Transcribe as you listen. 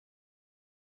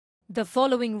The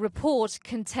following report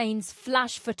contains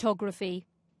flash photography.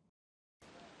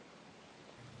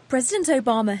 President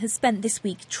Obama has spent this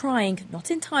week trying,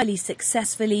 not entirely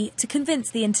successfully, to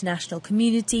convince the international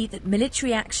community that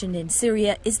military action in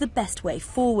Syria is the best way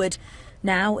forward.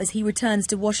 Now, as he returns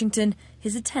to Washington,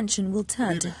 his attention will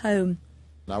turn to home.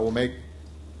 I will make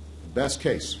the best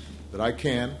case that I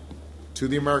can to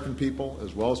the American people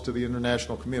as well as to the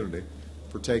international community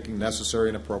for taking necessary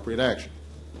and appropriate action.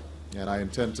 And I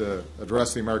intend to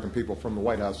address the American people from the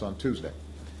White House on Tuesday.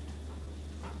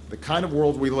 The kind of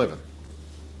world we live in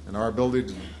and our ability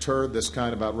to deter this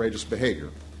kind of outrageous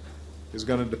behavior is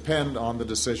going to depend on the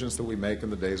decisions that we make in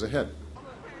the days ahead.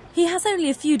 He has only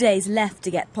a few days left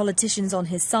to get politicians on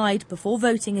his side before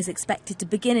voting is expected to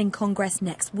begin in Congress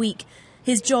next week.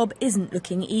 His job isn't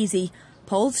looking easy.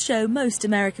 Polls show most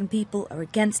American people are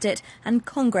against it, and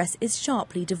Congress is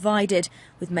sharply divided,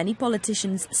 with many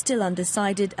politicians still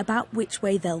undecided about which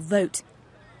way they'll vote.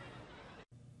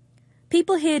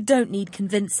 People here don't need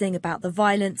convincing about the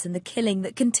violence and the killing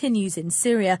that continues in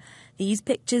Syria. These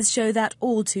pictures show that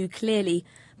all too clearly.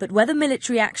 But whether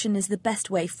military action is the best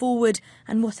way forward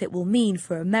and what it will mean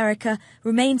for America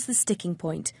remains the sticking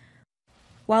point.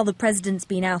 While the president's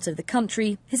been out of the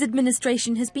country, his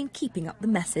administration has been keeping up the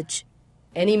message.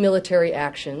 Any military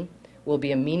action will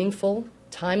be a meaningful,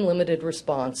 time-limited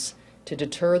response to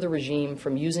deter the regime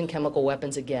from using chemical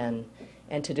weapons again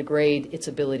and to degrade its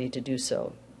ability to do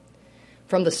so.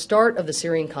 From the start of the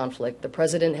Syrian conflict, the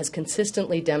president has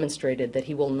consistently demonstrated that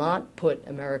he will not put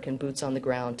American boots on the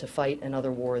ground to fight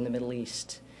another war in the Middle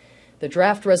East. The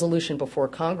draft resolution before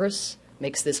Congress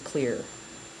makes this clear.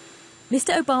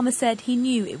 Mr. Obama said he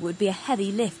knew it would be a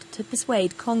heavy lift to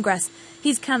persuade Congress.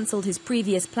 He's cancelled his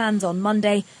previous plans on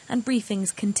Monday, and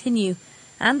briefings continue.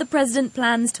 And the president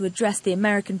plans to address the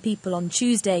American people on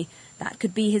Tuesday. That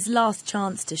could be his last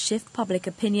chance to shift public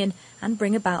opinion and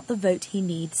bring about the vote he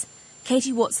needs.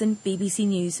 Katie Watson, BBC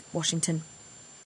News, Washington.